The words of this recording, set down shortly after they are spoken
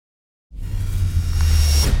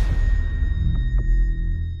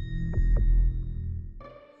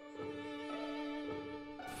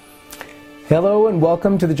Hello and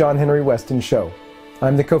welcome to the John Henry Weston Show.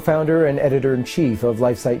 I'm the co-founder and editor-in-chief of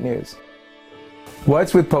LifeSite News.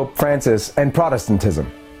 What's with Pope Francis and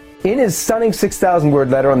Protestantism? In his stunning 6,000-word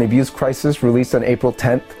letter on the abuse crisis released on April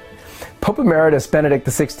 10th, Pope Emeritus Benedict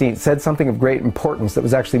XVI said something of great importance that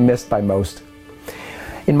was actually missed by most.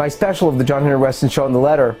 In my special of the John Henry Weston Show in the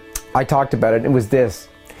letter, I talked about it, and it was this.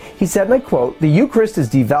 He said, and I quote, "The Eucharist is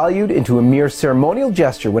devalued into a mere ceremonial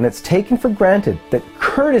gesture when it's taken for granted that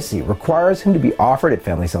courtesy requires him to be offered at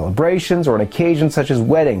family celebrations or on occasions such as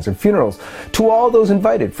weddings or funerals to all those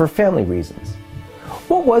invited for family reasons."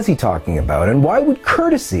 What was he talking about, and why would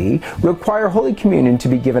courtesy require Holy Communion to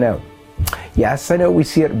be given out? Yes, I know we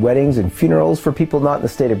see it at weddings and funerals for people not in the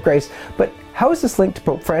state of grace, but how is this linked to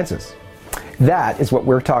Pope Francis? That is what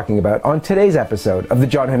we're talking about on today's episode of the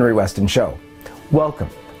John Henry Weston Show. Welcome.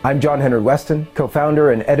 I'm John Henry Weston, co-founder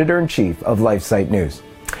and editor-in-chief of LifeSite News.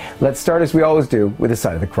 Let's start, as we always do, with the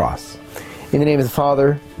sign of the cross. In the name of the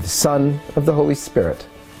Father, the Son, of the Holy Spirit.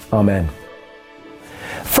 Amen.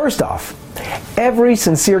 First off, every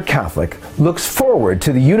sincere Catholic looks forward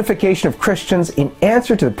to the unification of Christians in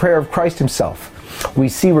answer to the prayer of Christ himself. We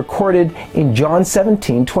see recorded in John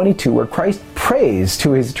 17:22, where Christ prays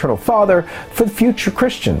to his eternal Father for the future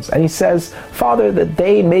Christians. And he says, "Father, that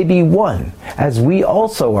they may be one, as we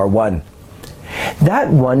also are one."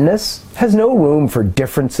 That oneness has no room for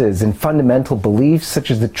differences in fundamental beliefs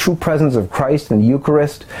such as the true presence of Christ in the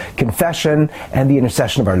Eucharist, confession, and the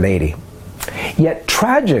intercession of Our Lady. Yet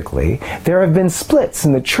tragically, there have been splits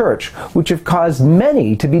in the Church which have caused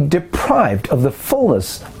many to be deprived of the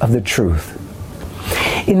fullness of the truth.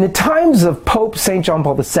 In the times of Pope St. John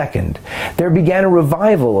Paul II, there began a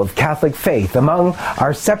revival of Catholic faith among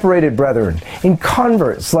our separated brethren, in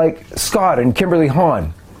converts like Scott and Kimberly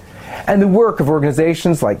Hahn, and the work of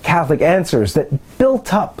organizations like Catholic Answers that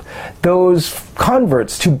built up those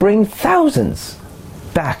converts to bring thousands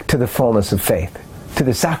back to the fullness of faith, to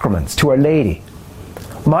the sacraments, to Our Lady.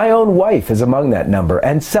 My own wife is among that number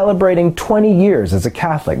and celebrating 20 years as a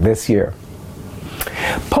Catholic this year.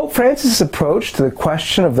 Pope Francis' approach to the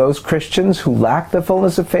question of those Christians who lack the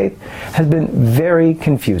fullness of faith has been very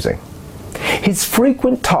confusing. His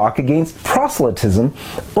frequent talk against proselytism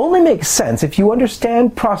only makes sense if you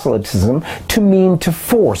understand proselytism to mean to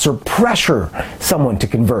force or pressure someone to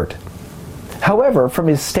convert. However, from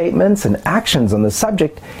his statements and actions on the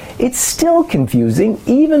subject, it's still confusing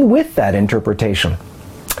even with that interpretation.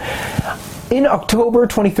 In October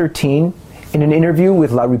 2013, in an interview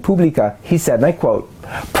with La Repubblica, he said, and I quote,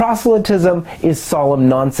 "Proselytism is solemn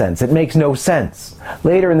nonsense. It makes no sense."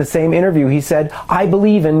 Later in the same interview, he said, "I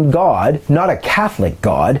believe in God, not a Catholic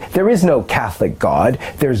God. There is no Catholic God.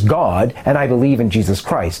 There's God, and I believe in Jesus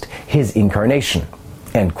Christ, his incarnation."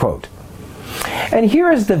 End quote. And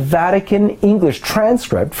here is the Vatican English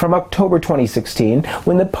transcript from October 2016,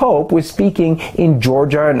 when the Pope was speaking in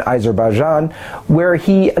Georgia and Azerbaijan, where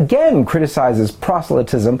he again criticizes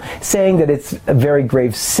proselytism, saying that it's a very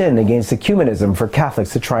grave sin against ecumenism for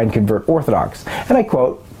Catholics to try and convert Orthodox. And I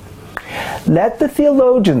quote, "Let the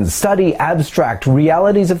theologians study abstract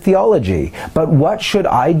realities of theology, but what should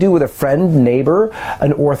I do with a friend, neighbor,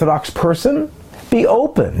 an Orthodox person? Be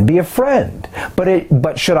open, be a friend.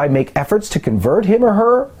 But should I make efforts to convert him or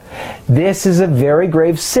her? This is a very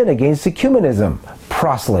grave sin against ecumenism,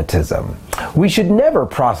 proselytism. We should never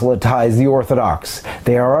proselytize the Orthodox.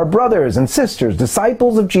 They are our brothers and sisters,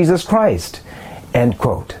 disciples of Jesus Christ." End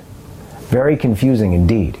quote. Very confusing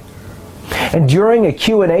indeed. And during a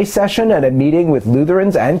Q&A session at a meeting with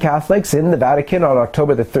Lutherans and Catholics in the Vatican on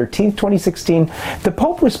October the 13th, 2016, the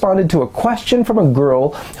Pope responded to a question from a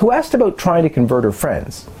girl who asked about trying to convert her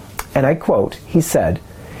friends. And I quote, he said,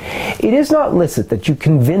 "It is not licit that you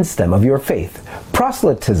convince them of your faith.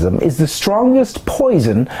 Proselytism is the strongest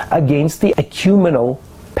poison against the ecumenal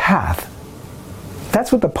path."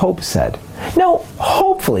 That's what the Pope said. Now,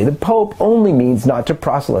 hopefully the Pope only means not to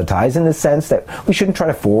proselytize in the sense that we shouldn't try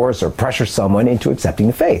to force or pressure someone into accepting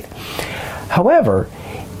the faith. However,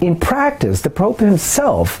 in practice, the Pope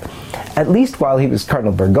himself, at least while he was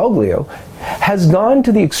Cardinal Bergoglio, has gone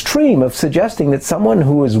to the extreme of suggesting that someone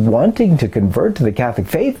who is wanting to convert to the Catholic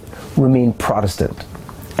faith remain Protestant,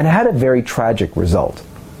 and had a very tragic result.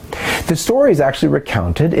 The story is actually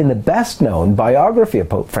recounted in the best-known biography of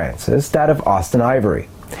Pope Francis, that of Austen Ivory.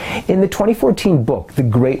 In the 2014 book, The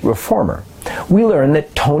Great Reformer, we learn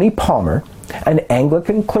that Tony Palmer, an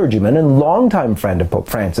Anglican clergyman and longtime friend of Pope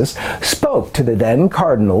Francis, spoke to the then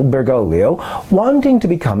Cardinal Bergoglio wanting to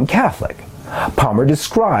become Catholic. Palmer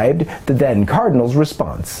described the then Cardinal's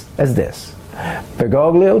response as this: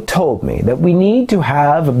 "Bergoglio told me that we need to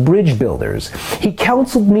have bridge builders. He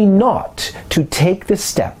counseled me not to take this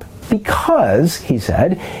step because, he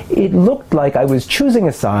said, it looked like I was choosing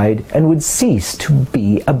a side and would cease to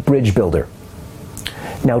be a bridge builder.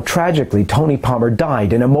 Now, tragically, Tony Palmer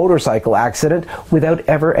died in a motorcycle accident without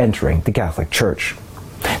ever entering the Catholic Church.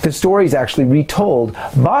 The story is actually retold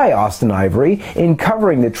by Austin Ivory in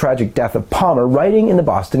covering the tragic death of Palmer, writing in the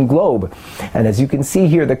Boston Globe. And as you can see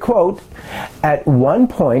here, the quote, "At one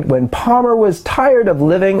point when Palmer was tired of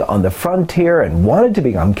living on the frontier and wanted to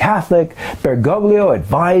become Catholic, Bergoglio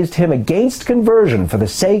advised him against conversion for the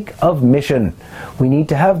sake of mission. We need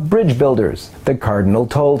to have bridge builders, the Cardinal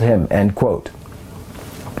told him," end quote.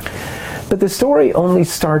 But the story only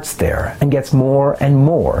starts there and gets more and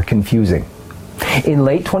more confusing. In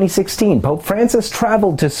late 2016, Pope Francis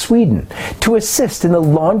traveled to Sweden to assist in the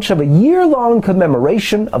launch of a year-long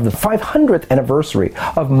commemoration of the 500th anniversary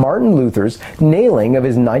of Martin Luther's nailing of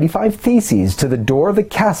his 95 Theses to the door of the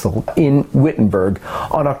castle in Wittenberg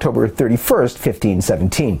on October 31st,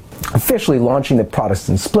 1517, officially launching the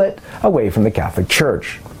Protestant split away from the Catholic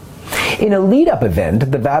Church. In a lead-up event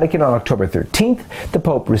at the Vatican on October 13th, the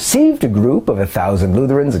Pope received a group of 1,000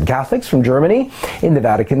 Lutherans and Catholics from Germany in the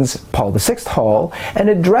Vatican's Paul VI Hall and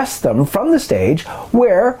addressed them from the stage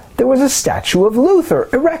where there was a statue of Luther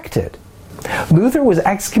erected. Luther was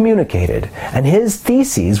excommunicated, and his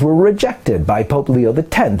theses were rejected by Pope Leo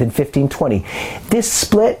X in 1520. This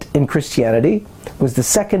split in Christianity was the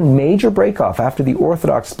second major break-off after the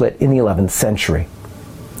Orthodox split in the 11th century.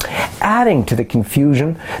 Adding to the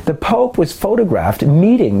confusion, the Pope was photographed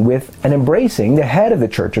meeting with and embracing the head of the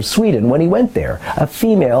Church of Sweden when he went there, a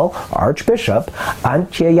female Archbishop,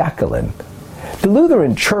 Antje Jackelin. The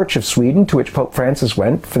Lutheran Church of Sweden, to which Pope Francis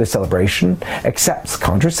went for the celebration, accepts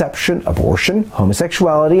contraception, abortion,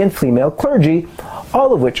 homosexuality, and female clergy,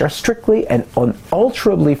 all of which are strictly and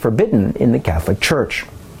unalterably forbidden in the Catholic Church.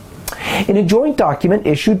 In a joint document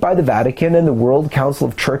issued by the Vatican and the World Council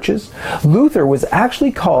of Churches, Luther was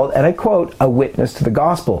actually called, and I quote, a witness to the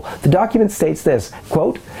gospel. The document states this,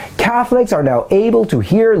 quote, "Catholics are now able to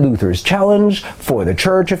hear Luther's challenge for the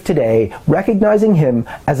Church of today, recognizing him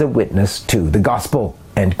as a witness to the gospel,"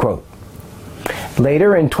 end quote.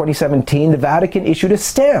 Later, in 2017, the Vatican issued a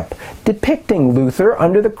stamp depicting Luther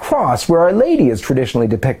under the cross where Our Lady is traditionally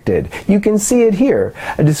depicted. You can see it here.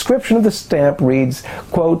 A description of the stamp reads,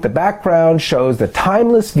 quote, "The background shows the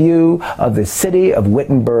timeless view of the city of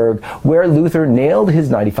Wittenberg where Luther nailed his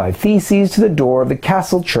 95 Theses to the door of the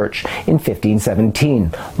castle church in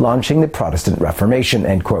 1517, launching the Protestant Reformation,"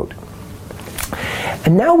 end quote.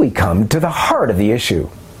 And now we come to the heart of the issue.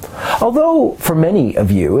 Although for many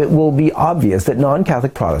of you it will be obvious that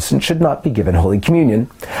non-Catholic Protestants should not be given Holy Communion,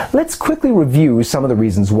 let's quickly review some of the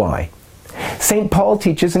reasons why. St. Paul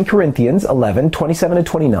teaches in Corinthians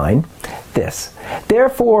 11:27-29 this,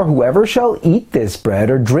 "Therefore whoever shall eat this bread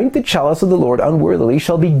or drink the chalice of the Lord unworthily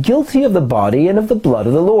shall be guilty of the body and of the blood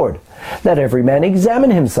of the Lord. Let every man examine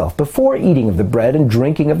himself before eating of the bread and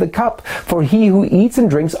drinking of the cup. For he who eats and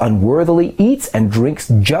drinks unworthily eats and drinks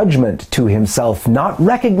judgment to himself, not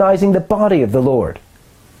recognizing the body of the Lord."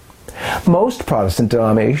 Most Protestant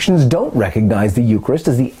denominations don't recognize the Eucharist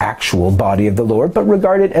as the actual body of the Lord, but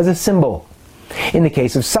regard it as a symbol. In the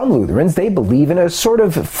case of some Lutherans, they believe in a sort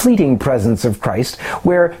of fleeting presence of Christ,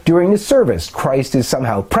 where during the service Christ is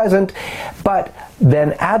somehow present, but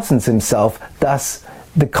then absents himself. Thus,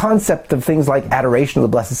 the concept of things like adoration of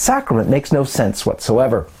the Blessed Sacrament makes no sense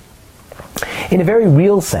whatsoever. In a very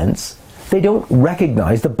real sense, they don't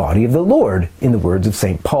recognize the body of the Lord, in the words of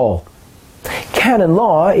St. Paul. Canon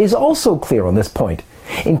law is also clear on this point.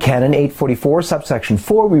 In Canon 844, subsection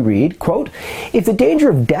 4, we read, quote, "If the danger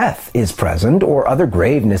of death is present, or other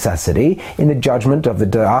grave necessity, in the judgment of the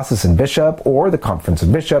diocesan bishop or the conference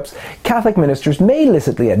of bishops, Catholic ministers may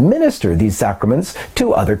licitly administer these sacraments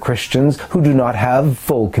to other Christians who do not have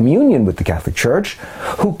full communion with the Catholic Church,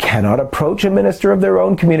 who cannot approach a minister of their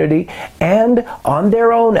own community, and on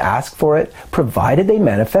their own ask for it, provided they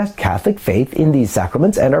manifest Catholic faith in these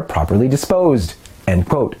sacraments and are properly disposed," end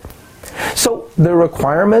quote. So the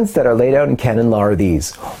requirements that are laid out in canon law are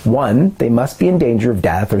these. 1, they must be in danger of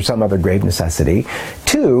death or some other grave necessity.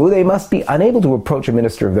 2, they must be unable to approach a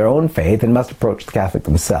minister of their own faith and must approach the Catholic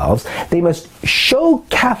themselves. They must show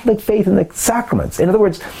Catholic faith in the sacraments. In other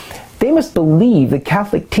words, they must believe the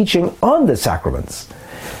Catholic teaching on the sacraments.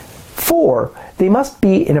 4, they must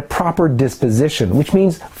be in a proper disposition, which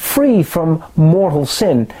means free from mortal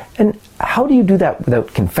sin. And how do you do that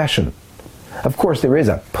without confession? Of course, there is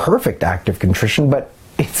a perfect act of contrition, but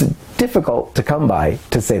it's difficult to come by,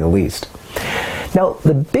 to say the least. Now,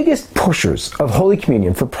 the biggest pushers of Holy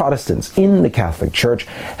Communion for Protestants in the Catholic Church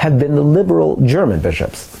have been the liberal German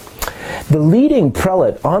bishops. The leading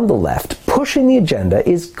prelate on the left pushing the agenda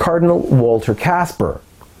is Cardinal Walter Casper,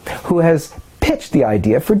 who has pitched the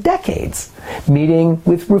idea for decades, meeting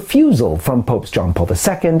with refusal from Popes John Paul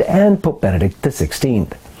II and Pope Benedict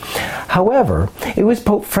XVI. However, it was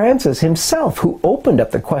Pope Francis himself who opened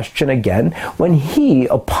up the question again when he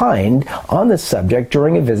opined on the subject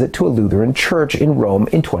during a visit to a Lutheran church in Rome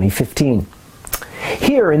in 2015.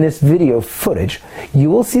 Here in this video footage, you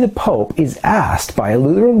will see the Pope is asked by a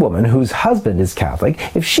Lutheran woman whose husband is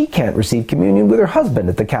Catholic if she can't receive communion with her husband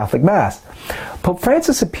at the Catholic Mass. Pope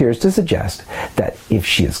Francis appears to suggest that if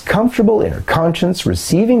she is comfortable in her conscience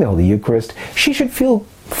receiving the Holy Eucharist, she should feel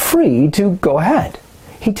free to go ahead.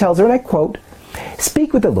 He tells her, and I quote,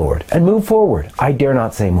 "Speak with the Lord and move forward. I dare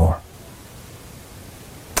not say more."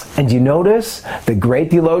 And you notice the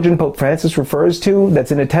great theologian Pope Francis refers to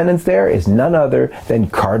that's in attendance there is none other than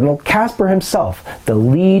Cardinal Casper himself, the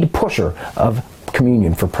lead pusher of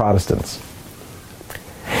communion for Protestants.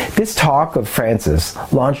 This talk of Francis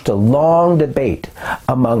launched a long debate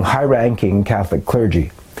among high-ranking Catholic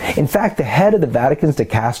clergy. In fact, the head of the Vatican's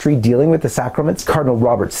dicastery dealing with the sacraments, Cardinal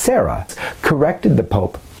Robert Sarah, corrected the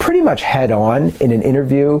Pope pretty much head-on in an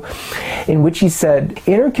interview in which he said,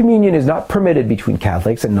 intercommunion is not permitted between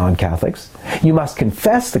Catholics and non-Catholics. You must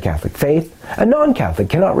confess the Catholic faith. A non-Catholic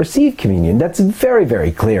cannot receive communion. That's very,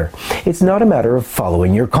 very clear. It's not a matter of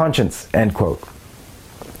following your conscience, end quote.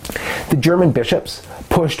 The German bishops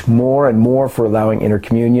pushed more and more for allowing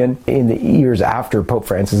intercommunion in the years after Pope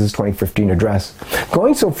Francis's 2015 address,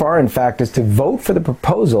 going so far, in fact, as to vote for the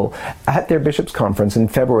proposal at their bishops' conference in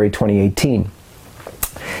February 2018.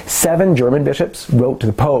 7 German bishops wrote to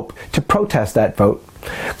the Pope to protest that vote.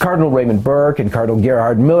 Cardinal Raymond Burke and Cardinal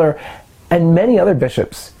Gerhard Müller and many other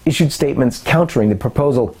bishops issued statements countering the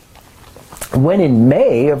proposal. When in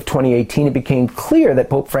May of 2018 it became clear that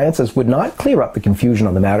Pope Francis would not clear up the confusion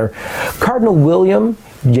on the matter, Cardinal William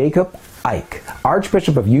Jacob Eijk,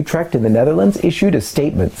 Archbishop of Utrecht in the Netherlands, issued a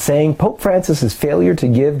statement saying Pope Francis's failure to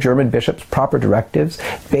give German bishops proper directives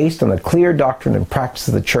based on the clear doctrine and practice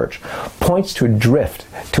of the Church points to a drift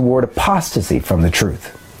toward apostasy from the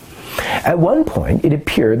truth. At one point, it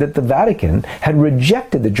appeared that the Vatican had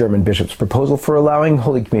rejected the German bishops' proposal for allowing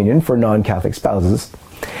Holy Communion for non-Catholic spouses.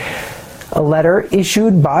 A letter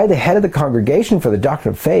issued by the head of the Congregation for the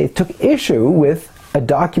Doctrine of Faith took issue with a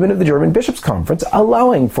document of the German Bishops' Conference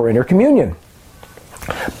allowing for intercommunion.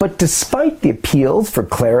 But despite the appeals for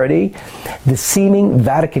clarity, the seeming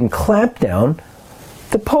Vatican clampdown,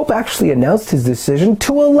 the Pope actually announced his decision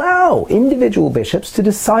to allow individual bishops to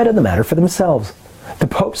decide on the matter for themselves. The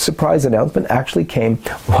Pope's surprise announcement actually came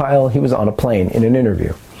while he was on a plane in an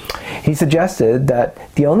interview. He suggested that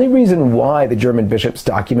the only reason why the German bishop's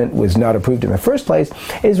document was not approved in the first place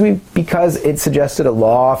is because it suggested a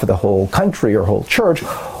law for the whole country or whole church,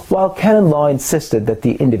 while canon law insisted that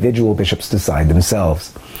the individual bishops decide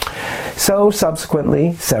themselves. So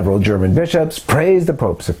subsequently, several German bishops praised the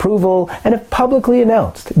Pope's approval and have publicly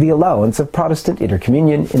announced the allowance of Protestant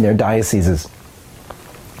intercommunion in their dioceses.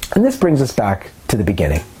 And this brings us back to the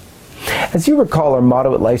beginning. As you recall, our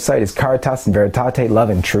motto at LifeSite is Caritas in Veritate, love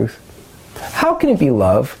and truth. How can it be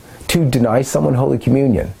love to deny someone Holy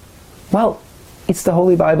Communion? Well, it's the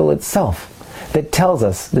Holy Bible itself that tells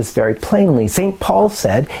us this very plainly. St. Paul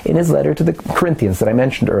said in his letter to the Corinthians that I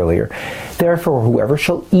mentioned earlier, "Therefore whoever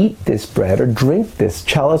shall eat this bread or drink this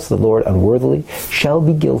chalice of the Lord unworthily shall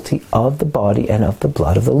be guilty of the body and of the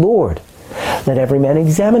blood of the Lord. Let every man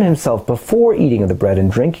examine himself before eating of the bread and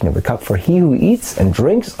drinking of the cup, for he who eats and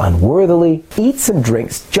drinks unworthily eats and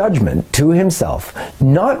drinks judgment to himself,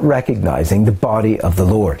 not recognizing the body of the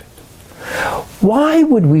Lord." Why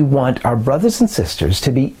would we want our brothers and sisters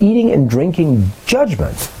to be eating and drinking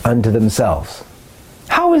judgment unto themselves?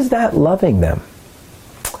 How is that loving them?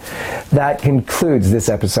 That concludes this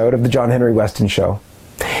episode of the John Henry Weston Show.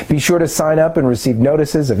 Be sure to sign up and receive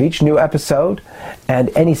notices of each new episode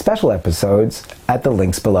and any special episodes at the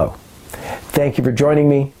links below. Thank you for joining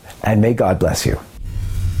me, and may God bless you.